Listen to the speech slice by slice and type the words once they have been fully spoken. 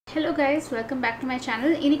Hello guys, welcome back to my channel.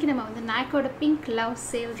 இன்னைக்கு நம்ம வந்து Nykaa pink love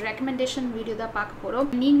sale recommendation video தான் பார்க்க போறோம்.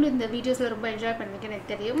 நீங்களும் இந்த வீடியோஸ்ல ரொம்ப என்ஜாய் பண்ணுவீங்கன்னு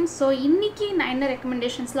எனக்கு தெரியும். சோ இன்னைக்கு நான் என்ன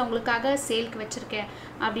ரெக்கமெண்டேஷன்ஸ்ல உங்களுக்காக சேல்க்கு வச்சிருக்கேன்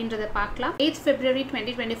அப்படின்றத பார்க்கலாம். 8th February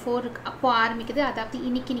 2024 அப்போ ஆரம்பிக்குது. அதாவது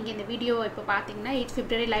இன்னைக்கு நீங்க இந்த வீடியோ இப்போ பாத்தீங்கன்னா 8th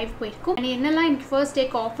February லைவ் போயிருக்கும். and என்னெல்லாம் இன்னைக்கு ஃபர்ஸ்ட்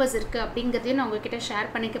டேக்கு ஆஃபர்ஸ் இருக்கு அப்படிங்கறதையும் நான் உங்ககிட்ட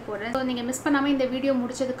ஷேர் பண்ணிக்க போறேன். சோ நீங்க மிஸ் பண்ணாம இந்த வீடியோ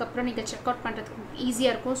முடிச்சதுக்கு அப்புறம் நீங்க செக் அவுட் பண்றதுக்கு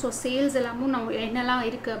ஈஸியா இருக்கும். சோ சேல்ஸ் எல்லாமும் நான் என்னெல்லாம்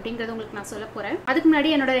இருக்கு அப்படிங்கறத உங்களுக்கு நான் சொல்ல போறேன். அதுக்கு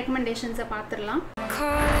முன்னாடி என்னோட recommendations பாத்துறலாம்.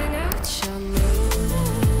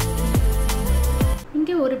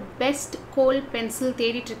 இங்க ஒரு பெஸ்ட் கோல் பென்சில்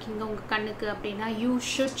தேடிட்டு இருக்கீங்க உங்க கண்ணுக்கு அப்படினா you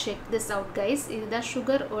should check this out guys. இதுதான்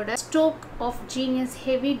சுகர் ஓட stroke of genius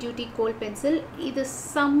heavy duty goal pencil. இது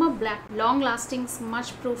செம்ம black, long lasting,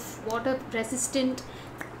 smudge proof, water resistant,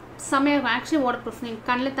 செம்ம actually water proof. நீங்க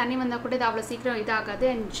கண்ணுல தண்ணி வந்தா கூட இது அவ்வளவு சீக்கிரம் இதாகாது.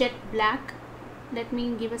 and jet black, let me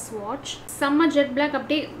give a swatch. செம்ம jet black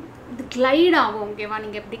அப்படியே இது glide ஆகும். ஓகேவா,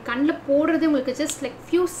 நீங்க இப்படி கண்ணுல போடுறது உங்களுக்கு just like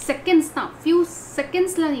few seconds தான், few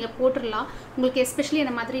secondsல நீங்க போட்டுறலாம். உங்களுக்கு எஸ்பெஷலி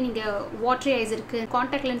இந்த மாதிரி நீங்க வாட்டரி ஐஸ் இருக்கு,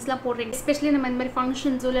 கான்டாக்ட் லென்ஸ்லாம் போடுறீங்க, எஸ்பெஷலி நம்ம இந்த மாதிரி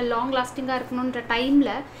ஃபங்க்ஷன்ஸோ இல்லை லாங் லாஸ்டிங்காக இருக்கணுன்ற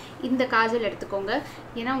டைமில் இந்த காஜல் எடுத்துக்கோங்க.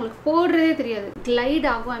 ஏன்னா உங்களுக்கு போடுறதே தெரியாது, கிளைட்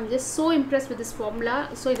ஆகும். I'm just so Impress with this formula.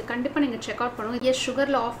 So இது கண்டிப்பாக நீங்கள் செக் அவுட் பண்ணுவோம். எஸ்,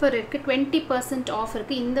 சுகரில் ஆஃபர் இருக்குது, 20% ஆஃப்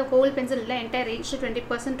இருக்குது. இந்த ஹோல் பென்சில் இல்லை, என்டையர் ரேஞ்ச்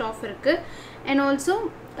 20% ஆஃப் இருக்குது. அண்ட் ஆல்சோ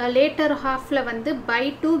லேட்டர் ஹாஃப்ல வந்து by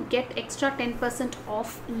two get extra 10%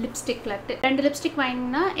 of லிப்ஸ்டிக்ல. 2 lipstick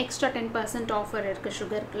வாங்கினா எக்ஸ்ட்ரா 10% ஆஃபர் இருக்குது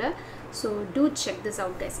சுகருக்குள்ள. So two check this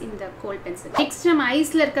out guys, இந்த கோல் பென்சில். நெக்ஸ்ட் நம்ம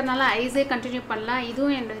ஐஸில் இருக்கிறனால ஐஸே கண்டினியூ பண்ணலாம்.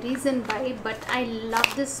 இதுவும் என்னோட reason by, but I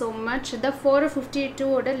love this so much. The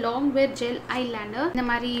 452ஓட long where gel eyeliner இந்த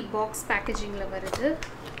மாதிரி பாக்ஸ் பேக்கேஜிங்கில் வருது.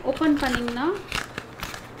 ஓப்பன் பண்ணிங்கன்னா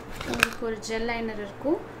உங்களுக்கு ஒரு ஜெல் லைனர்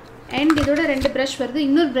இருக்கும். அண்ட் இதோட 2 ப்ரஷ் வருது.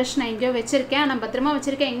 இன்னொரு ப்ரஷ் நான் எங்கேயோ வச்சிருக்கேன், நான் பத்திரமா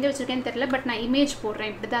வச்சிருக்கேன், எங்கே வச்சிருக்கேன்னு தெரியல, பட் நான் இமேஜ்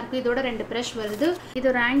போடுறேன். இப்படி தான் இருக்குது. இதோட 2 ப்ரஷ் வருது. இது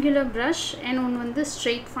ஒரு ஆங்குலர் ப்ரஷ் அண்ட் ஒன்று வந்து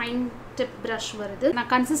ஸ்ட்ரெயிட் ஃபைன் டிப் ப்ரஷ் வருது. நான்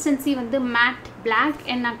கன்சிஸ்டன்சி வந்து மேட் பிளாக்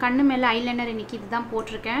அண்ட் நான் கண்ணு மேலே ஐலைனர் இன்னைக்கு இதுதான்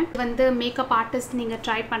போட்டிருக்கேன். இது வந்து மேக்கப் ஆர்டிஸ்ட் நீங்கள்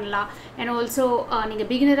ட்ரை பண்ணலாம். அண்ட் ஆல்சோ நீங்கள்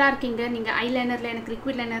பிகினராக இருக்கீங்க, நீங்கள் ஐலைனரில் எனக்கு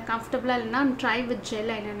லிக்விட் லைனர் கம்ஃபர்டபுளாக இல்லைன்னா try with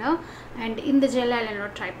gel eyeliner. And இந்த ஜெல்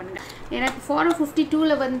ஐலைனர் ட்ரை பண்ணுங்கள். எனக்கு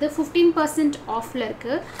 452ல் வந்து 15% ஆஃபில்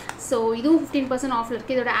இருக்குது. ஸோ இதுவும் 15% ஆஃபில்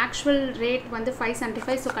இருக்குது. இதோட ஆக்சுவல் ரேட் வந்து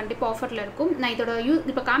 575. ஸோ கண்டிப்பாக ஆஃபரில் இருக்கும். நான் இதோட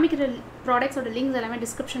இப்போ காமிக்கிற ப்ராடக்ட்ஸோட லிங்க்ஸ் எல்லாமே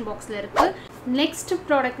டிஸ்கிரிப்ஷன் பாக்ஸில் இருக்குது. நெக்ஸ்ட்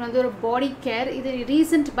ப்ராடக்ட் வந்து ஒரு பாடி கேர். இது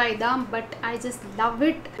ரீசன்ட் பை தான், but I just love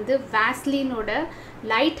it. இது வாஸ்லினோட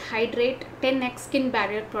light hydrate 10x skin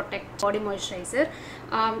barrier protect body moisturiser.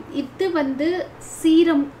 இது வந்து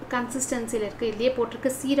சீரம் கன்சிஸ்டன்சியில் இருக்குது. இதுலேயே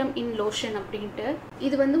போட்டிருக்கு சீரம் இன் லோஷன் அப்படின்ட்டு.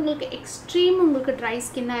 இது வந்து உங்களுக்கு எக்ஸ்ட்ரீம் உங்களுக்கு ட்ரை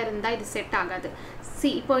ஸ்கின்னாக இருந்தால் இது செட் ஆகாது.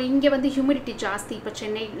 இப்போ இங்கே வந்து ஹியூமிடிட்டி ஜாஸ்தி, இப்போ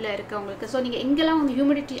சென்னையில் இருக்கவங்களுக்கு. ஸோ நீங்கள் எங்கெல்லாம் வந்து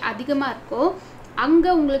ஹியூமிடிட்டி அதிகமாக இருக்கோ அங்கே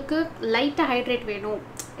உங்களுக்கு லைட்டாக ஹைட்ரேட் வேணும்,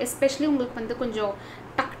 எஸ்பெஷலி உங்களுக்கு வந்து கொஞ்சம்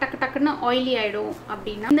டக்குன்னு ஆயிலி ஆகிடும்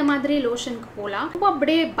அப்படின்னா இந்த மாதிரி லோஷனுக்கு போகலாம். ரொம்ப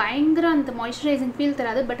அப்படியே பயங்கர அந்த மாய்ஸ்சரைசிங் ஃபீல்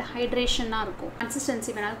தராது, பட் ஹைட்ரேஷனாக இருக்கும்.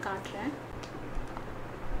 கன்சிஸ்டன்சி வேணாலும் காட்டுறேன்.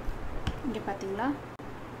 இங்கே பார்த்தீங்களா,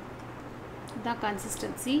 இதுதான்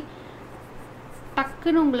கன்சிஸ்டன்சி.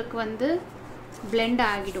 டக்குன்னு உங்களுக்கு வந்து பிளெண்ட்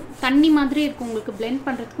ஆகிடும். தண்ணி மாதிரி இருக்கும், உங்களுக்கு பிளெண்ட்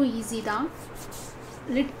பண்ணுறதுக்கும் ஈஸி தான்.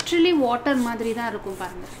 லிட்ரலி வாட்டர் மாதிரி தான் இருக்கும்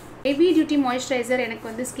பாருங்கள். ஹெவி டியூட்டி மாய்ஸ்சரைசர் எனக்கு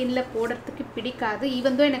வந்து ஸ்கின்ல போடுறதுக்கு பிடிக்காது.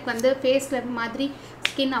 ஈவன் தோ எனக்கு வந்து ஃபேஸில் மாதிரி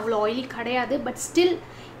ஸ்கின் அவ்வளோ ஆயிலி கிடையாது, பட் ஸ்டில்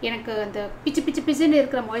எனக்கு அந்த பிச்சுன்னு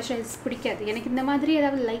இருக்கிற மாய்ஸ்சரைசர் பிடிக்காது. எனக்கு இந்த மாதிரி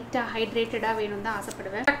ஏதாவது லைட்டாக ஹைட்ரேட்டடாக வேணும் தான்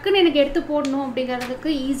ஆசைப்படுவேன். டக்குன்னு எனக்கு எடுத்து போடணும்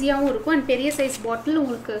அப்படிங்கிறதுக்கு ஈஸியாகவும் இருக்கும். அண்ட் பெரிய சைஸ் பாட்டில்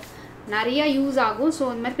உங்களுக்கு நிறையா யூஸ் ஆகும். ஸோ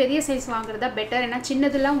இந்த மாதிரி பெரிய சைஸ் வாங்குறதா பெட்டர். ஏன்னா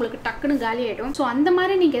சின்னதெல்லாம் உங்களுக்கு டக்குன்னு காலி ஆகிடும். ஸோ அந்த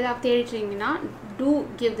மாதிரி நீங்கள் எதாவது தேடிட்டீங்கன்னா two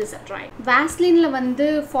give this a try. வாஸ்லினில் வந்து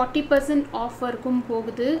 40% ஆஃபருக்கும்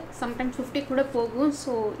போகுது, சம்டைம்ஸ் 50 கூட போகும்.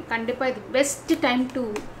 ஸோ கண்டிப்பாக இது best time to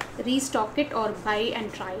restock it or by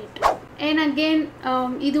and try it. And again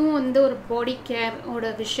இதுவும் வந்து ஒரு பாடி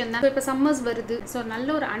கேரோட விஷயம் தான். இப்போ சம்மர்ஸ் வருது. ஸோ நல்ல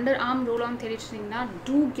ஒரு under arm roll on தேடிட்டீங்கன்னா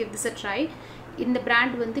two give this a try. இந்த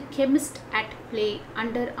பிராண்ட் வந்து chemist at play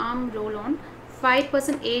under arm roll on.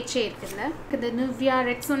 5% ஏச்சே இருக்குல்ல. இந்த நிவ்யா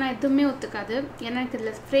ரெக்ஸோனா எதுவுமே ஒத்துக்காது, ஏன்னா எனக்கு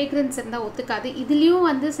இதில் ஃப்ரேக்ரன்ஸ் இருந்தால் ஒத்துக்காது. இதுலேயும்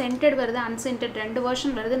வந்து சென்டட் வருது, அன்சென்டட் 2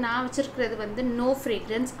 வெர்ஷன் வருது. நான் வச்சுருக்கிறது வந்து நோ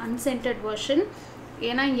ஃப்ரேக்ரன்ஸ் அன்சென்டட் வெர்ஷன்.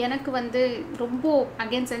 ஏன்னா எனக்கு வந்து ரொம்ப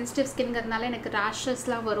அகெயின் சென்சிட்டிவ் ஸ்கின்ங்கிறதுனால எனக்கு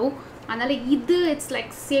ரேஷஸ்லாம் வரும். அதனால் இது இட்ஸ்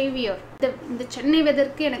லைக் சேவியர். இந்த சென்னை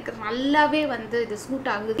வெதருக்கு எனக்கு நல்லாவே வந்து இது சூட்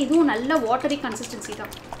ஆகுது. இதுவும் நல்ல வாட்டரி கன்சிஸ்டன்சி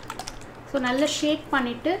தான். ஸோ நல்லா ஷேக்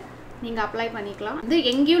பண்ணிவிட்டு நீங்கள் அப்ளை பண்ணிக்கலாம். இது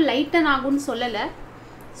எங்கேயும் லைட்டன் ஆகும்னு சொல்லலை,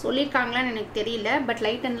 சொல்லியிருக்காங்களான்னு எனக்கு தெரியல, பட்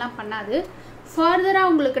லைட்டன்லாம் பண்ணாது.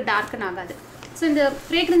 ஃபர்தராக உங்களுக்கு டார்க்கன் ஆகாது. So இந்த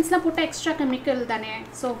ஃப்ரேக்ரன்ஸ்லாம் போட்டால் எக்ஸ்ட்ரா கெமிக்கல் தானே,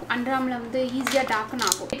 ஸோ அண்டர் ஆர்மில் வந்து ஈஸியாக டார்க்கன்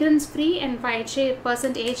ஆகும். ஃப்ரேக்ரன்ஸ் ஃப்ரீ அண்ட்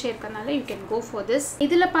 5% ஏஜ் இருக்கிறதுனால you can go for this.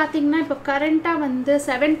 இதில் பார்த்தீங்கன்னா இப்போ கரண்ட்டாக வந்து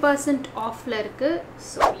 7% ஆஃபில் இருக்குது.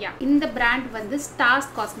 ஸோ யா, இந்த பிராண்ட் வந்து ஸ்டார்ஸ்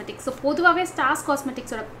காஸ்மெட்டிக்ஸ். ஸோ பொதுவாகவே ஸ்டார்ஸ்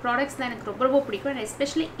காஸ்மெட்டிக்ஸோட ப்ராடக்ட்ஸ் தான் எனக்கு ரொம்ப ரொம்ப பிடிக்கும். அண்ட்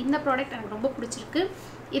எஸ்பெஷலி இந்த ப்ராடக்ட் எனக்கு ரொம்ப பிடிச்சிருக்கு.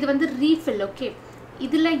 இது வந்து ரீஃபில். ஓகே,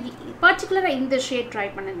 இதில் பர்டிகுலராக இந்த ஷேட் ட்ரை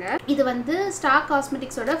பண்ணுங்கள். இது வந்து ஸ்டார்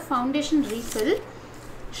காஸ்மெட்டிக்ஸோட ஃபவுண்டேஷன் ரீஃபில்.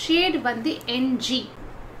 ஷேட் வந்து NG.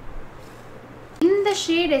 இந்த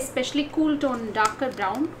shade especially cool tone darker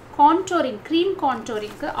brown contouring, cream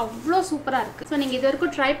கான்டோரிங்க்கு அவ்வளோ சூப்பராக இருக்குது. ஸோ நீங்கள் இது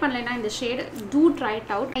வரைக்கும் ட்ரை பண்ணலைன்னா இந்த shade two try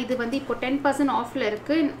it out. இது வந்து இப்போ 10% ஆஃபில்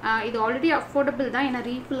இருக்குது. இது ஆல்ரெடி அஃபோர்டபுள் தான் ஏன்னா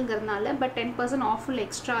ரீஃபில்ங்கிறதுனால, பட் 10% ஆஃபில்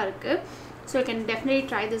எக்ஸ்ட்ரா இருக்குது. So you can definitely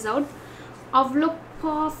try this out. அவ்வளோ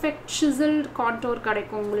பர்ஃபெக்ட் ஷிசில்ட் கான்டோர்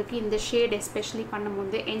கிடைக்கும் உங்களுக்கு இந்த ஷேட் எஸ்பெஷலி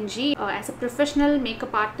பண்ணும்போது. NG as a professional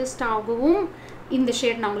makeup artist ஆகவும் இந்த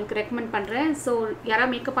ஷேட் நான் உங்களுக்கு ரெக்கமெண்ட் பண்ணுறேன். ஸோ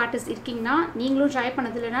யாராவது மேக்கப் ஆர்டிஸ்ட் இருக்கீங்கன்னா நீங்களும் ட்ரை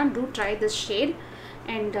பண்ணது இல்லைனா two try this shade.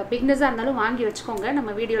 And பிகினர்ஸாக இருந்தாலும் வாங்கி வச்சுக்கோங்க, நம்ம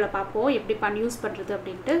வீடியோவில் பார்ப்போம் எப்படி யூஸ் பண்ணுறது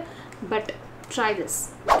அப்படின்ட்டு. But try this.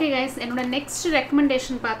 Okay guys, என்னோட நெக்ஸ்ட்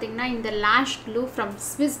ரெக்கமெண்டேஷன் பார்த்தீங்கன்னா இந்த லேஷ் க்ளூ ஃப்ரம்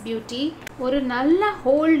ஸ்விஸ் பியூட்டி. ஒரு நல்ல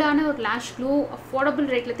ஹோல்டான ஒரு லேஷ் க்ளூ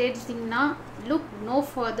அஃபோர்டபுள் ரேட்டில் தேடிச்சிட்டிங்கன்னா லுக் நோ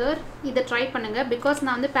ஃபர்தர். இதை ட்ரை பண்ணுங்கள். பிகாஸ்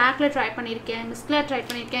நான் வந்து பேக்கில் ட்ரை பண்ணியிருக்கேன், மிஸ்கில் ட்ரை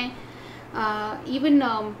பண்ணியிருக்கேன், ஈவன்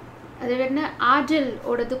அது என்ன ஆர்ஜல்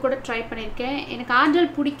ஓடது கூட ட்ரை பண்ணியிருக்கேன். எனக்கு ஆர்ஜல்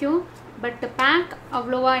பிடிக்கும், பட் பேக்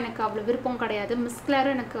அவ்வளோவா எனக்கு அவ்வளோ விருப்பம் கிடையாது.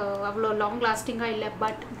 மிஸ்கிலரும் எனக்கு அவ்வளோ லாங் லாஸ்டிங்காக இல்லை.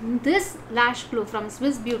 But this லேஷ் clue from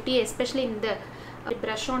Swiss beauty, especially இந்த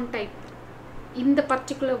ப்ரஷ் ஆன் டைப், இந்த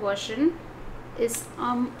பர்டிகுலர் வெர்ஷன் இஸ்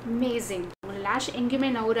அமேசிங். உங்கள் லேஷ்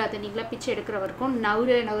எங்கேயுமே நவுறாது, நீங்களா பிச்சை எடுக்கிற வரைக்கும்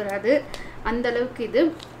நவுறாது. அந்தளவுக்கு இது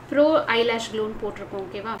ப்ரோ ஐலாஷ் க்ளூன்னு போட்டிருக்கோம்.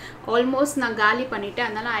 ஓகேவா, ஆல்மோஸ்ட் நான் காலி பண்ணிவிட்டேன்.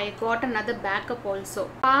 அதனால் I got another backup also.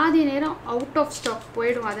 பாதி நேரம் அவுட் ஆஃப் ஸ்டாக்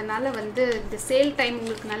போயிடும். அதனால் வந்து இந்த சேல் டைம்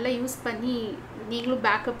உங்களுக்கு நல்லா யூஸ் பண்ணி நீங்களும்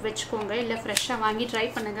பேக்கப் வச்சுக்கோங்க, இல்லை ஃப்ரெஷ்ஷாக வாங்கி ட்ரை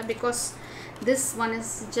பண்ணுங்கள். Because this one is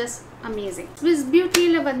just amazing. Swiss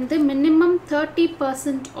Beautyல வந்து மினிமம்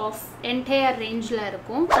 30% ஆஃப் என்டையர் ரேஞ்சில்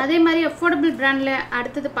இருக்கும். அதே மாதிரி அஃபோர்டபுள் பிராண்டில்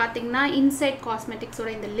அடுத்தது பார்த்தீங்கன்னா இன்சைட்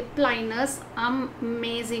காஸ்மெட்டிக்ஸோட இந்த lip liners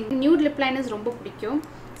amazing. Nude lip liners ரொம்ப பிடிக்கும்.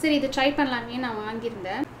 சரி, இது ட்ரை பண்ணலாமே நான்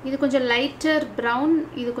வாங்கியிருந்தேன். இது கொஞ்சம் லைட்டர் ப்ரௌன்,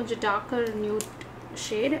 இது கொஞ்சம் டார்க்கர் நியூட்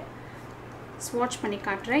ஷேட். ஸ்வாட்ச் பண்ணி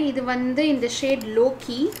காட்டுறேன். இது வந்து இந்த ஷேட்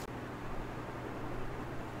லோக்கி,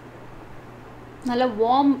 நல்ல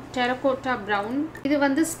வார்ம் டெரகோட்டா ப்ரௌன். இது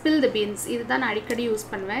வந்து ஸ்பில் தி பீன்ஸ், இதுதான் நான் அடிக்கடி யூஸ்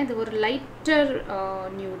பண்ணுவேன். இது ஒரு லைட்டர்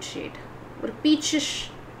நியூட் ஷேட், ஒரு பீச்சிஷ்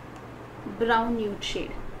ப்ரௌன் நியூட்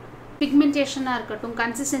ஷேட். பிக்மெண்டேஷனாக இருக்கட்டும்,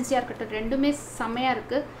 கன்சிஸ்டன்சியாக இருக்கட்டும், ரெண்டுமே செம்மையாக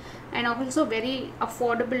இருக்குது. And also very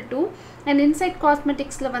affordable two. And inside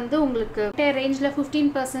காஸ்மெட்டிக்ஸில் வந்து உங்களுக்கு ரேஞ்சில்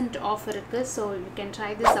 15% ஆஃப் இருக்குது. So you can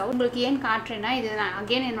try this out. உங்களுக்கு ஏன் காட்டுறேன்னா இது நான்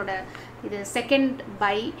அகெயின் என்னோட இது செகண்ட்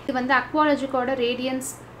பை. இது வந்து அக்வாலஜிக்கோட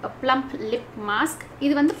ரேடியன்ஸ் ப்ளம்ப் லிப் மாஸ்க்.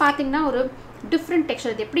 இது வந்து பார்த்தீங்கன்னா ஒரு டிஃப்ரெண்ட்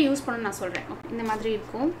டெக்ஸ்சர். இது எப்படி யூஸ் பண்ணணும்னு நான் சொல்கிறேன். இந்த மாதிரி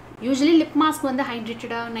இருக்கும். யூஸ்வலி லிப் மாஸ்க் வந்து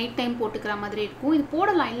ஹைட்ரேட்டடாக நைட் டைம் போட்டுக்கிற மாதிரி இருக்கும். இது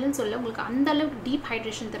போடலாம் இல்லைன்னு சொல்ல, உங்களுக்கு அந்த அளவுக்கு டீப்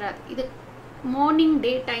ஹைட்ரேஷன் தராது. இது மார்னிங்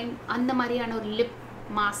டே டைம் அந்த மாதிரியான ஒரு lip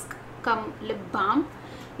mask come lip balm.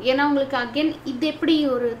 ஏன்னா உங்களுக்கு அகெயின் இது எப்படி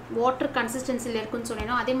ஒரு வாட்டர் கன்சிஸ்டன்சியில் இருக்குன்னு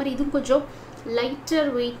சொன்னேனோ அதே மாதிரி இதுவும் கொஞ்சம் லைட்டர்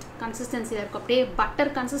வெயிட் கன்சிஸ்டன்சியில் இருக்கும். அப்படியே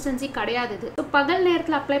பட்டர் கன்சிஸ்டன்சி கிடையாது இது. ஸோ பகல்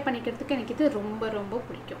நேரத்தில் அப்ளை பண்ணிக்கிறதுக்கு எனக்கு இது ரொம்ப ரொம்ப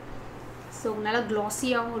பிடிக்கும். ஸோ நல்லா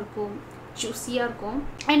க்ளாஸியாகவும் இருக்கும், ஜூஸியாக இருக்கும்.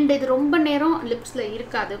 அண்ட் இது ரொம்ப நேரம் லிப்ஸில்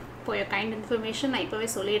இருக்காது. இப்போ கைண்ட் இன்ஃபர்மேஷன் நான் இப்போவே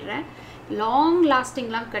சொல்லிடுறேன். லாங்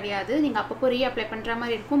லாஸ்டிங்லாம் கிடையாது. நீங்கள் அப்பப்போ ரீஅப்ளை பண்ணுற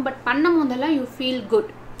மாதிரி இருக்கும். பட் பண்ணும் போதெல்லாம் யூ ஃபீல்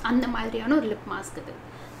குட். அந்த மாதிரியான ஒரு லிப் மாஸ்க் இது.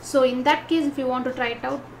 So in that case if you want to try it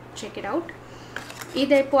out, check it out.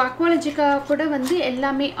 இதை இப்போது அக்வாலஜிக்கா கூட வந்து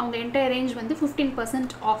எல்லாமே அவங்க என்டையர் ரேஞ்ச் வந்து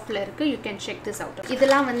 15% ஆஃபில் இருக்குது. You can check this out.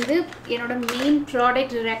 இதெல்லாம் வந்து என்னோட மெயின்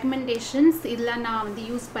ப்ராடக்ட் ரெக்கமெண்டேஷன்ஸ். இதெல்லாம் நான் வந்து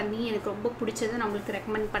யூஸ் பண்ணி எனக்கு ரொம்ப பிடிச்சதை நான் உங்களுக்கு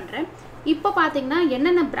ரெக்கமெண்ட் பண்ணுறேன். இப்போ பார்த்தீங்கன்னா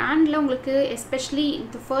என்னென்ன பிராண்டில் உங்களுக்கு எஸ்பெஷலி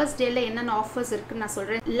இந்த ஃபர்ஸ்ட் டேயில் என்னென்ன ஆஃபர்ஸ் இருக்குன்னு நான்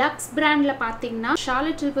சொல்கிறேன். லக்ஸ் பிராண்டில் பார்த்தீங்கன்னா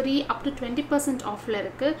ஷார்லட் டில்பரி அப் டு 20% ஆஃபில்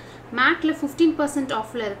இருக்குது. மேக்கில் 15%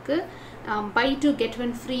 ஆஃபில் இருக்குது. பை டு கெட்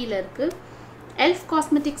ஒன் ஃப்ரீயில் இருக்குது. எல்ஃப்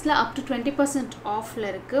காஸ்மெட்டிக்ஸில் அப் டு 20% ஆஃபில்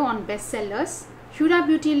இருக்குது ஆன் பெஸ்ட் செல்லர்ஸ். ஹுடா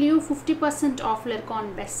பியூட்டிலையும் 50% ஆஃபில் இருக்குது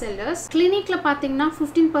ஆன் பெஸ்ட் செல்லர்ஸ். கிளினிக்கில் பார்த்தீங்கன்னா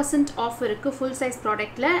 15% ஆஃப் இருக்குது full size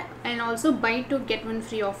ப்ராடக்ட்டில். And also by to get one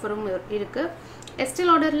free ஆஃபரும் இருக்குது. Yesterday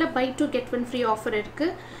லாடரில் by to get one free offer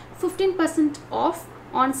இருக்குது. 15% ஆஃப்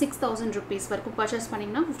ஆன் 6,000 rupees வரைக்கும் பர்ச்சேஸ்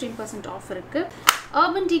பண்ணிங்கன்னா 15% ஆஃப் இருக்குது.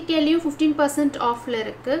 அர்பன் டிகேலையும் 15% ஆஃபில்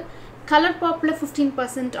இருக்குது. Colourpopல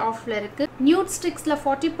 15% ஆஃப்ல இருக்கு. nudestixல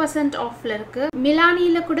 40% ஆஃப்ல இருக்கு.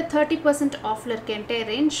 milaniல கூட 30% ஆஃப்ல இருக்கு entire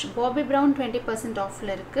range. bobbi brown 20% ஆஃப்ல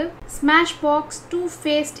இருக்கு. smashbox, Too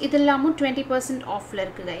Faced இதெல்லாமும் 20% ஆஃப்ல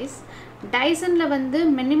இருக்கு guys. Dysonல வந்து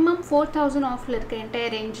minimum 4000 ஆஃப்ல இருக்கு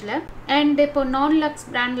entire rangeல. And இப்போ non-luxe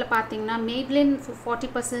brandல பாத்தீங்கன்னா Maybelline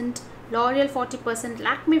 40%, L'Oreal 40%,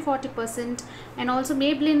 Lakme 40%, and also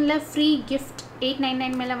Maybellineல free gift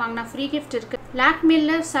 899 மேல வாங்குனா free gift இருக்கு.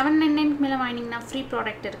 Lakmeல 799 மேல வாங்குனீங்கன்னா free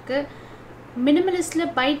product இருக்கு. Minimalistல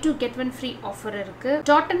buy 2 get 1 free offer இருக்கு.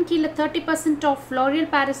 Dot & Keyல 30% off, L'Oreal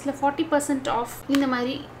Parisல 40% off, இந்த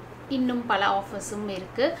மாதிரி இன்னும் பல ஆஃபர்ஸும்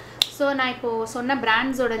இருக்கு. ஸோ நான் இப்போ சொன்ன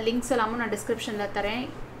பிராண்ட்ஸோட லிங்க்ஸ் எல்லாமும் நான் டிஸ்கிரிப்ஷன்ல தரேன்.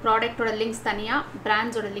 ப்ராடக்ட்டோட லிங்க்ஸ் தனியாக,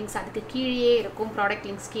 பிராண்ட்ஸோட லிங்க்ஸ் அதுக்கு கீழே இருக்கும், ப்ராடக்ட்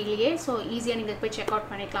லிங்க்ஸ் கீழே. ஸோ ஈஸியாக நீங்கள் போய் செக் அவுட்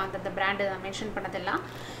பண்ணிக்கலாம் அந்த பிராண்டு நான் மென்ஷன் பண்ணதெல்லாம்.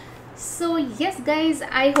 So S guys,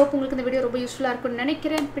 I hope உங்களுக்கு இந்த வீடியோ ரொம்ப யூஸ்ஃபுல்லாக இருக்கும்னு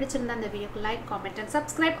நினைக்கிறேன். பிடிச்சிருந்தா அந்த வீடியோக்கு லைக், காமெண்ட் அண்ட்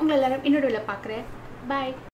சப்ஸ்கிரைப். உங்களை எல்லாரும் இன்னொரு வீடியோவில் பார்க்குறேன். பாய்.